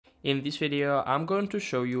In this video, I'm going to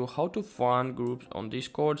show you how to find groups on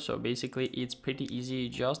Discord. So basically it's pretty easy,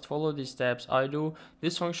 just follow the steps I do.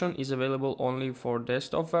 This function is available only for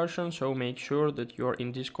desktop version, so make sure that you're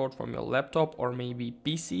in Discord from your laptop or maybe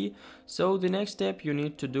PC. So the next step you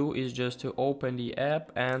need to do is just to open the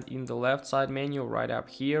app, and in the left side menu right up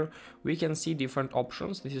here, we can see different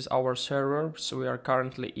options. This is our server, so we are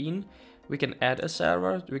currently in. We can add a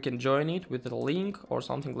server, we can join it with a link or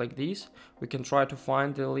something like this. We can try to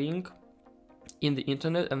find the link in the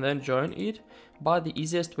internet and then join it. But the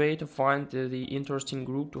easiest way to find the interesting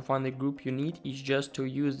group, to find the group you need, is just to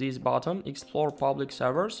use this button, explore public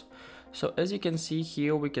servers. So as you can see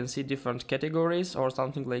here, we can see different categories or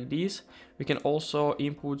something like this. We can also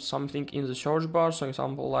input something in the search bar, for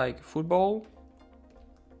example like football.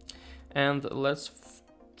 And let's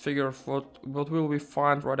figure what will we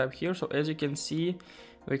find right up here. So as you can see,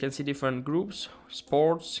 we can see different groups: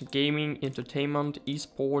 sports, gaming, entertainment,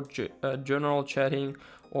 esport, general chatting,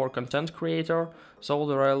 or content creator. So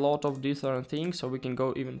there are a lot of different things, so we can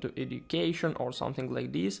go even to education or something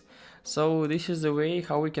like this. So this is the way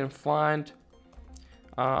how we can find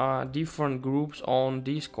different groups on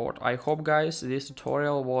Discord. I hope guys this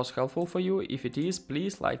tutorial was helpful for you. If it is,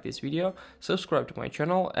 please like this video, subscribe to my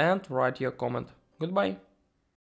channel and write your comment. Goodbye.